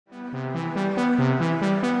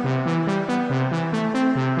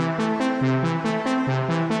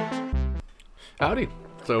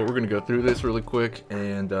So we're going to go through this really quick,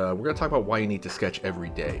 and we're going to talk about why you need to sketch every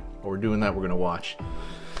day. While we're doing that, we're going to watch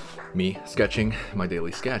me sketching my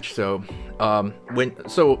daily sketch. So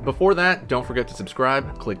before that, don't forget to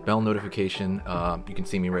subscribe, click bell notification. You can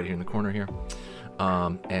see me right here in the corner here.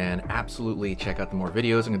 And absolutely check out the more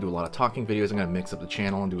videos. I'm gonna do a lot of talking videos. I'm gonna mix up the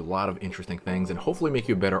channel and do a lot of interesting things and hopefully make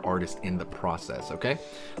you a better artist in the process, okay?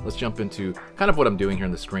 Let's jump into kind of what I'm doing here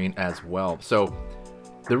on the screen as well. So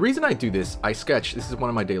the reason I do this, I sketch, this is one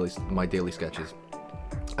of my daily sketches.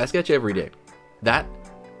 I sketch every day. That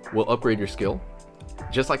will upgrade your skill.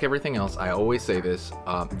 Just like everything else, I always say this,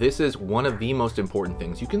 this is one of the most important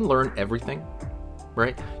things. You can learn everything,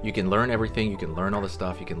 right? You can learn everything, you can learn all the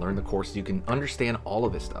stuff, you can learn the courses, you can understand all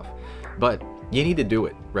of this stuff, but you need to do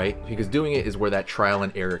it, right? Because doing it is where that trial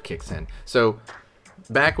and error kicks in. So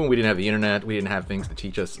back when we didn't have the internet, we didn't have things to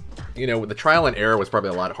teach us, you know, the trial and error was probably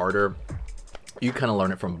a lot harder. You kind of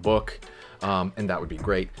learn it from a book, and that would be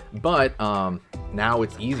great. But now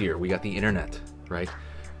it's easier. We got the internet, right?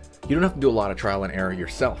 You don't have to do a lot of trial and error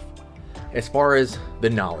yourself as far as the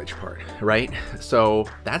knowledge part, right? So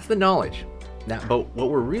that's the knowledge. Now, but what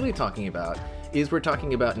we're really talking about is we're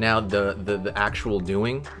talking about now the actual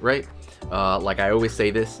doing, right? Like I always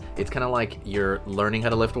say this, it's kind of like you're learning how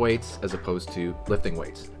to lift weights as opposed to lifting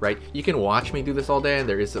weights, right? You can watch me do this all day, and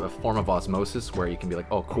there is a form of osmosis where you can be like,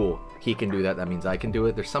 oh cool, he can do that, that means I can do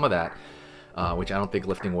it. There's some of that, which I don't think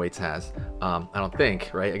lifting weights has. I don't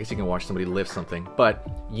think, right? I guess you can watch somebody lift something, but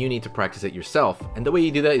you need to practice it yourself. And the way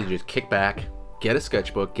you do that is you just kick back, get a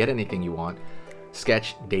sketchbook, get anything you want,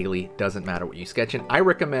 sketch daily, doesn't matter what you sketch in. I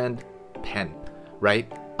recommend pen,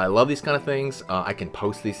 right? I love these kind of things. I can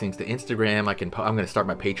post these things to Instagram. I'm going to start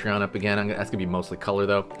my Patreon up again. That's going to be mostly color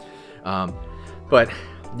though. But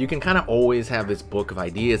you can kind of always have this book of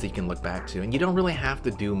ideas that you can look back to, and you don't really have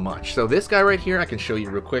to do much. So this guy right here, I can show you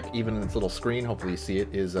real quick, even in this little screen, hopefully you see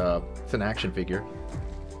it, is it's an action figure,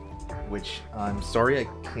 which I'm sorry I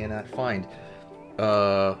cannot find.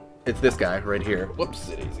 It's this guy right here. Whoops,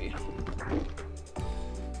 daisy.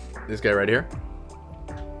 This guy right here,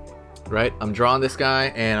 right? I'm drawing this guy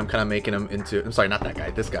and I'm kind of making him into, I'm sorry, not that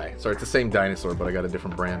guy, this guy. Sorry, it's the same dinosaur, but I got a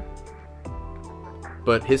different brand.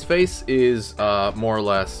 But his face is more or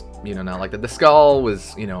less, you know, not like that. The skull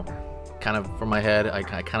was, you know, kind of from my head. I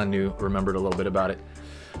kind of remembered a little bit about it.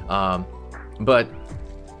 But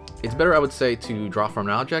it's better, I would say, to draw from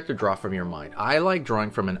an object or draw from your mind. I like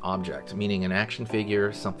drawing from an object, meaning an action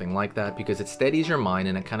figure, something like that, because it steadies your mind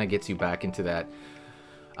and it kind of gets you back into that,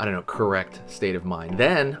 I don't know, correct state of mind.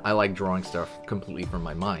 Then I like drawing stuff completely from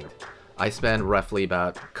my mind. I spend roughly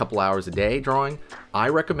about a couple hours a day drawing. I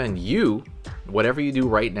recommend you, whatever you do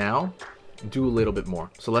right now, do a little bit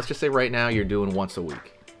more. So let's just say right now you're doing once a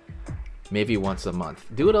week, maybe once a month.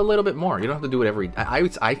 Do it a little bit more. You don't have to do it every,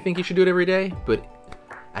 I think you should do it every day, but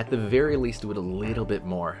at the very least do it a little bit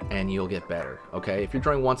more and you'll get better, okay? If you're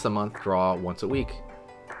drawing once a month, draw once a week.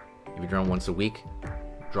 If you're drawing once a week,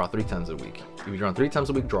 draw 3 times a week. If you're drawing 3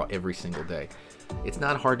 times a week, draw every single day. It's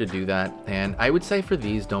not hard to do that, and I would say for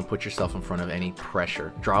these, don't put yourself in front of any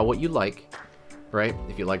pressure. Draw what you like, right?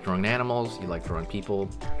 If you like drawing animals, you like drawing people,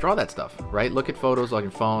 draw that stuff, right? Look at photos on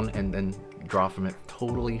your phone and then draw from it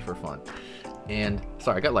totally for fun. And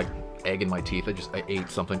sorry, I got like egg in my teeth. I ate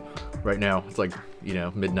something right now. It's like, you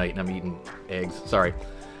know, midnight and I'm eating eggs. Sorry.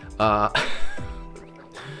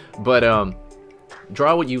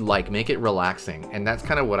 Draw what you like, make it relaxing, and that's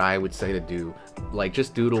kind of what I would say to do. Like,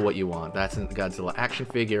 just doodle what you want. That's a Godzilla action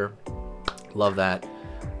figure. Love that.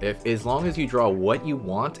 As long as you draw what you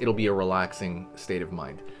want, it'll be a relaxing state of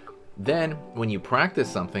mind. Then, when you practice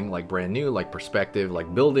something like brand new, like perspective,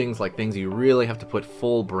 like buildings, like things you really have to put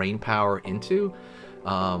full brain power into,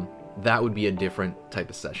 that would be a different type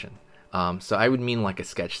of session. So I would mean like a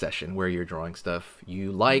sketch session where you're drawing stuff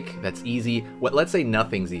you like, that's easy. Let's say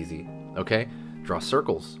nothing's easy, okay? Draw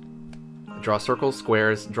circles. Draw circles,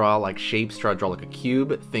 squares, draw like shapes, draw like a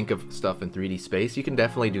cube. Think of stuff in 3D space. You can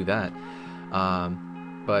definitely do that.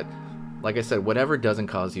 But like I said, whatever doesn't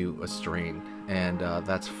cause you a strain, and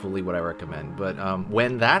that's fully what I recommend. But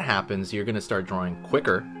when that happens, you're going to start drawing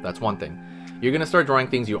quicker. That's one thing. You're going to start drawing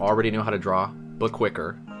things you already know how to draw, but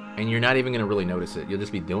quicker, and you're not even going to really notice it. You'll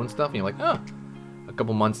just be doing stuff, and you're like, oh, a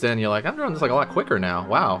couple months in, you're like, I'm drawing this like a lot quicker now.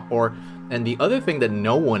 Wow. And the other thing that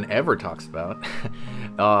no one ever talks about,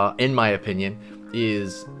 in my opinion,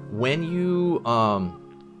 is when you,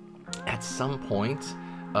 at some point,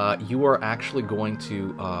 you are actually going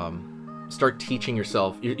to start teaching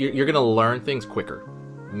yourself. You're going to learn things quicker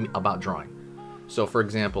about drawing. So, for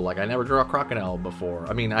example, like I never drew a crocodile before.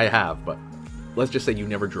 I mean, I have, but let's just say you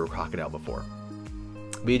never drew a crocodile before.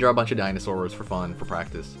 But you draw a bunch of dinosaurs for fun, for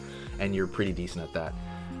practice, and you're pretty decent at that.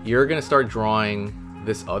 you're gonna start drawing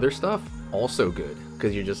this other stuff also good,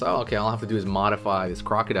 because you're just, oh, okay, all I have to do is modify this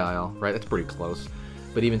crocodile, right? That's pretty close.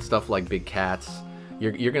 But even stuff like big cats,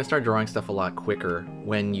 you're gonna start drawing stuff a lot quicker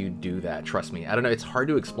when you do that. Trust me. I don't know, it's hard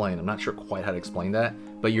to explain. I'm not sure quite how to explain that,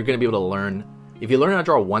 but you're gonna be able to learn. If you learn how to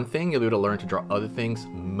draw one thing, you'll be able to learn to draw other things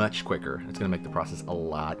much quicker. It's gonna make the process a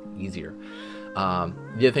lot easier. The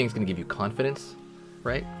other thing is gonna give you confidence,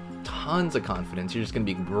 right? Tons of confidence. You're just gonna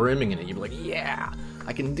be brimming in it. You'll be like, yeah,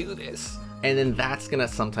 I can do this. And then that's gonna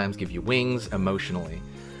sometimes give you wings emotionally.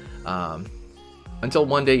 Until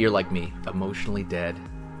one day you're like me, emotionally dead.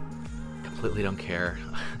 Completely don't care.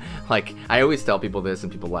 Like, I always tell people this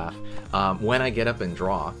and people laugh. When I get up and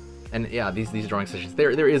draw, and yeah, these drawing sessions, there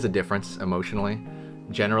is a difference emotionally.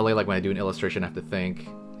 Generally, like when I do an illustration, I have to think,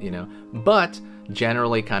 you know. But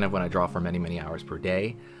generally, kind of when I draw for many, many hours per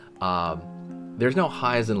day, there's no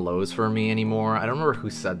highs and lows for me anymore. I don't remember who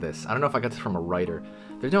said this. I don't know if I got this from a writer.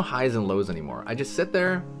 There's no highs and lows anymore. I just sit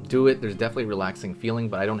there, do it. There's definitely a relaxing feeling,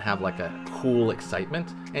 but I don't have like a cool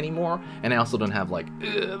excitement anymore. And I also don't have like,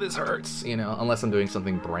 this hurts, you know, unless I'm doing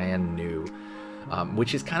something brand new,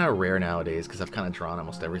 which is kind of rare nowadays because I've kind of drawn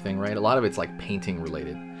almost everything, right? A lot of it's like painting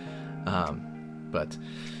related. But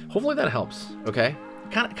hopefully that helps, okay?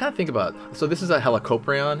 Kind of think about, so this is a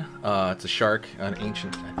helicoprion. It's a shark, an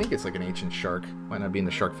ancient, I think it's like an ancient shark. Might not be in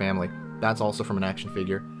the shark family. That's also from an action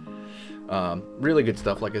figure. Really good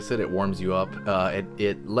stuff. Like I said, it warms you up.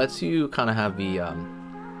 It lets you kind of have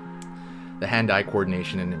the hand-eye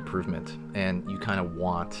coordination and improvement, and you kind of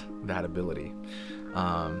want that ability.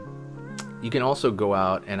 You can also go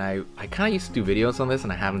out, and I kind of used to do videos on this,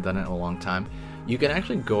 and I haven't done it in a long time. You can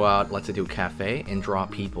actually go out, let's say to a cafe, and draw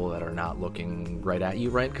people that are not looking right at you,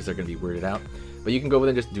 right? Because they're going to be weirded out. But you can go over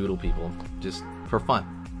there and just doodle people, just for fun.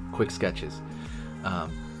 Quick sketches.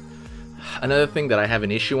 Another thing that I have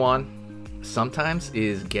an issue on sometimes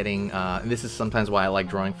is getting, this is sometimes why I like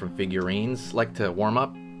drawing from figurines, like to warm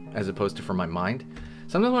up, as opposed to from my mind.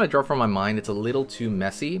 Sometimes when I draw from my mind, it's a little too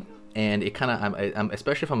messy, and it kind of, I'm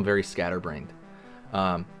especially if I'm very scatterbrained.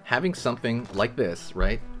 Having something like this,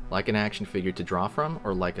 right? Like an action figure to draw from,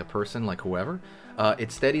 or like a person, like whoever,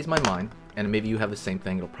 it steadies my mind, and maybe you have the same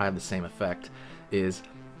thing, it'll probably have the same effect, is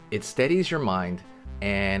it steadies your mind,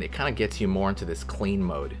 and it kind of gets you more into this clean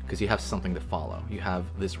mode, because you have something to follow. You have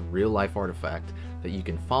this real life artifact that you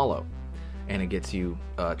can follow, and it gets you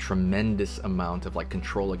a tremendous amount of like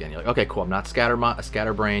control again. You're like, okay, cool, I'm not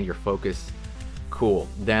scatterbrained, you're focused, cool.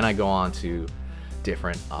 Then I go on to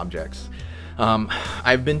different objects.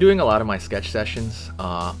 I've been doing a lot of my sketch sessions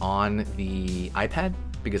on the iPad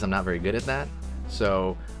because I'm not very good at that.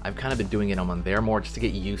 So I've kind of been doing it on there more just to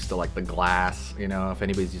get used to like the glass, you know, if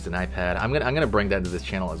anybody's using an iPad. I'm gonna bring that to this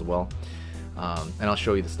channel as well. And I'll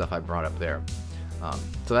show you the stuff I brought up there.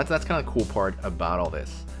 So that's kind of the cool part about all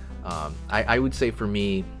this. I would say for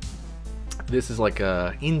me, this is like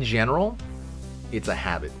in general, it's a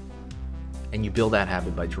habit. And you build that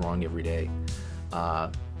habit by drawing every day.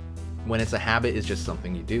 When it's a habit, it's just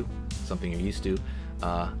something you do, something you're used to.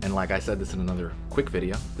 And like I said this in another quick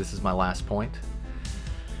video, this is my last point.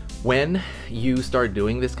 When you start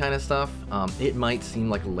doing this kind of stuff, it might seem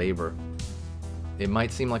like labor. It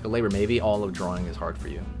might seem like a labor. Maybe all of drawing is hard for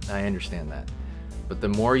you. I understand that. But the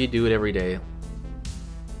more you do it every day,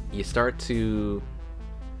 you start to,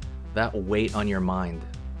 that weight on your mind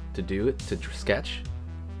to do it, to sketch,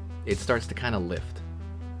 it starts to kind of lift.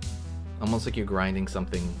 Almost like you're grinding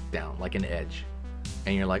something down, like an edge.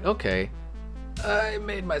 And you're like, okay, I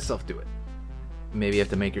made myself do it. Maybe you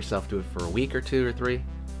have to make yourself do it for a week or 2 or 3.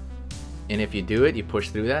 And if you do it, you push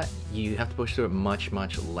through that, you have to push through it much,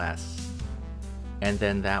 much less. And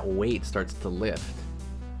then that weight starts to lift.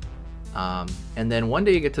 And then one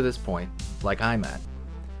day you get to this point, like I'm at,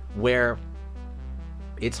 where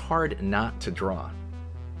it's hard not to draw.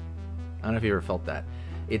 I don't know if you ever felt that.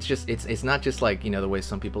 It's just, it's not just like, you know, the way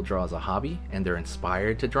some people draw as a hobby and they're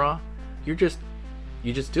inspired to draw. You just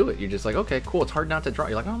do it. You're just like, okay, cool. It's hard not to draw.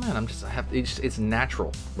 You're like, oh man, it's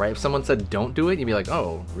natural, right? If someone said don't do it, you'd be like,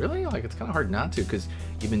 oh, really? Like, it's kind of hard not to, because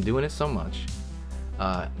you've been doing it so much.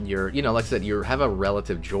 You're, you know, like I said, you have a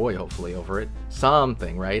relative joy, hopefully, over it.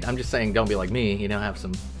 Something, right? I'm just saying, don't be like me, you know, have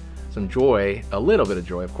some joy, a little bit of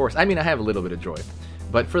joy, of course. I mean, I have a little bit of joy,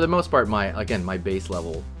 but for the most part, my base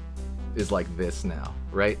level is like this now,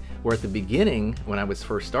 right? Where at the beginning, when I was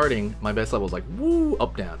first starting, my base level was like, woo,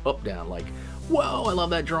 up, down, like, whoa, I love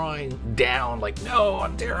that drawing, down, like, no,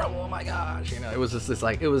 I'm terrible, oh my gosh, you know, it was just this,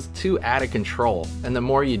 like, it was too out of control. And the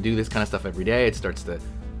more you do this kind of stuff every day, it starts to,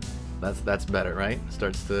 that's better, right? It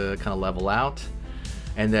starts to kind of level out.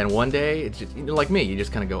 And then one day, it's just, you know, like me, you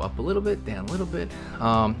just kind of go up a little bit, down a little bit.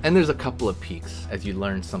 And there's a couple of peaks as you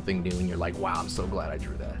learn something new and you're like, wow, I'm so glad I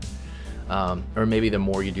drew that. Or maybe the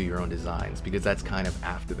more you do your own designs, because that's kind of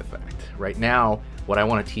after the fact. Right now, what I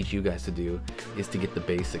want to teach you guys to do is to get the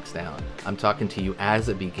basics down. I'm talking to you as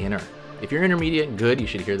a beginner. If you're intermediate, good, you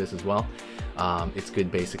should hear this as well. It's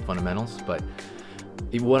good basic fundamentals, but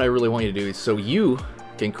what I really want you to do is so you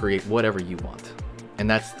can create whatever you want. And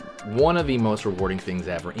that's one of the most rewarding things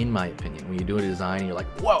ever, in my opinion. When you do a design and you're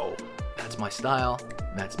like, whoa, that's my style,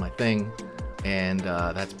 that's my thing, and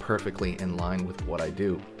that's perfectly in line with what I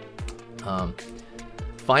do.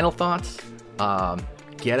 Final thoughts,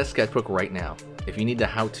 get a sketchbook right now. If you need the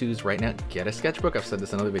how-tos right now, get a sketchbook. I've said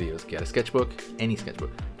this in other videos. Get a sketchbook, any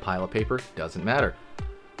sketchbook. Pile of paper, doesn't matter.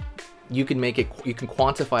 You can make it, you can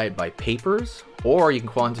quantify it by papers, or you can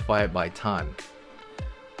quantify it by time.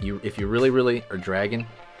 If you really are dragging,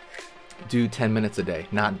 do 10 minutes a day.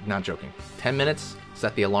 Not joking. 10 minutes,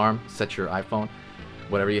 set the alarm, set your iPhone,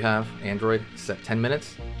 whatever you have, Android, set 10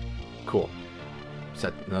 minutes, cool.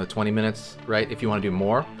 Set another 20 minutes, right? If you want to do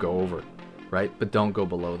more, go over, right? But don't go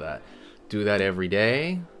below that. Do that every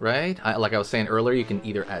day, right? Like I was saying earlier, you can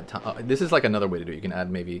either add time. This is like another way to do it. You can add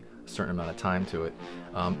maybe a certain amount of time to it.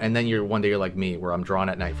 And then one day you're like me, where I'm drawing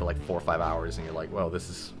at night for like 4 or 5 hours, and you're like, well, this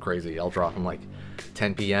is crazy. I'll draw from like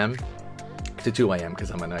 10 p.m. to 2 a.m.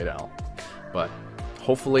 because I'm a night owl. But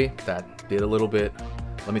hopefully that did a little bit.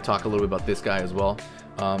 Let me talk a little bit about this guy as well.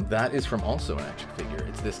 That is from also an action figure.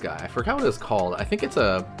 It's this guy. I forgot what it's called. I think it's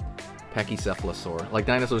a pachycephalosaur. Like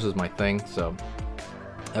dinosaurs is my thing, so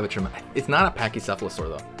I have a trim. It's not a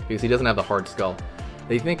pachycephalosaur though, because he doesn't have the hard skull.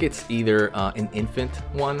 They think it's either an infant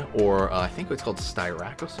one, or I think it's called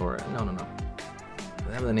Styracosaur. No. Do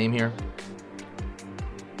I have the name here?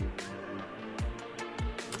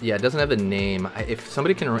 Yeah, it doesn't have the name. If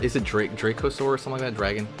somebody can, is it Dracosaur or something like that?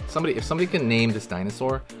 Dragon? If somebody can name this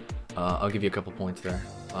dinosaur, I'll give you a couple points there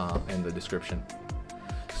in the description.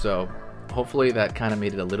 So hopefully that kind of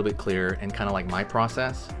made it a little bit clearer, and kind of like my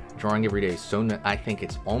process. Drawing every day is so, I think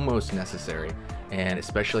it's almost necessary, and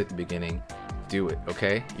especially at the beginning, do it,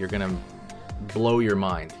 okay? You're gonna blow your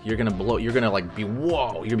mind. You're gonna like be,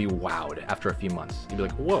 whoa, you're gonna be wowed after a few months. You'll be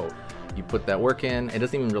like, whoa, you put that work in. It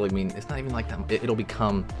doesn't even really mean, it's not even like that. It'll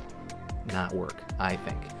become not work, I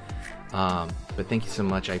think. But thank you so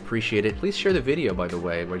much, I appreciate it. Please share the video, by the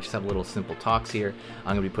way, where I just have little simple talks here.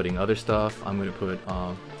 I'm gonna be putting other stuff. I'm gonna put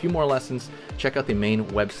a few more lessons. Check out the main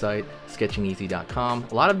website, sketchingeasy.com.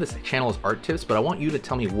 A lot of this channel is art tips, but I want you to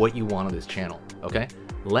tell me what you want on this channel, okay?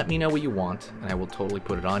 Let me know what you want, and I will totally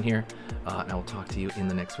put it on here. And I will talk to you in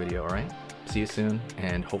the next video, all right? See you soon,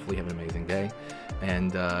 and hopefully have an amazing day.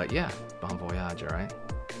 And yeah, bon voyage, all right?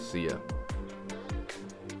 See ya.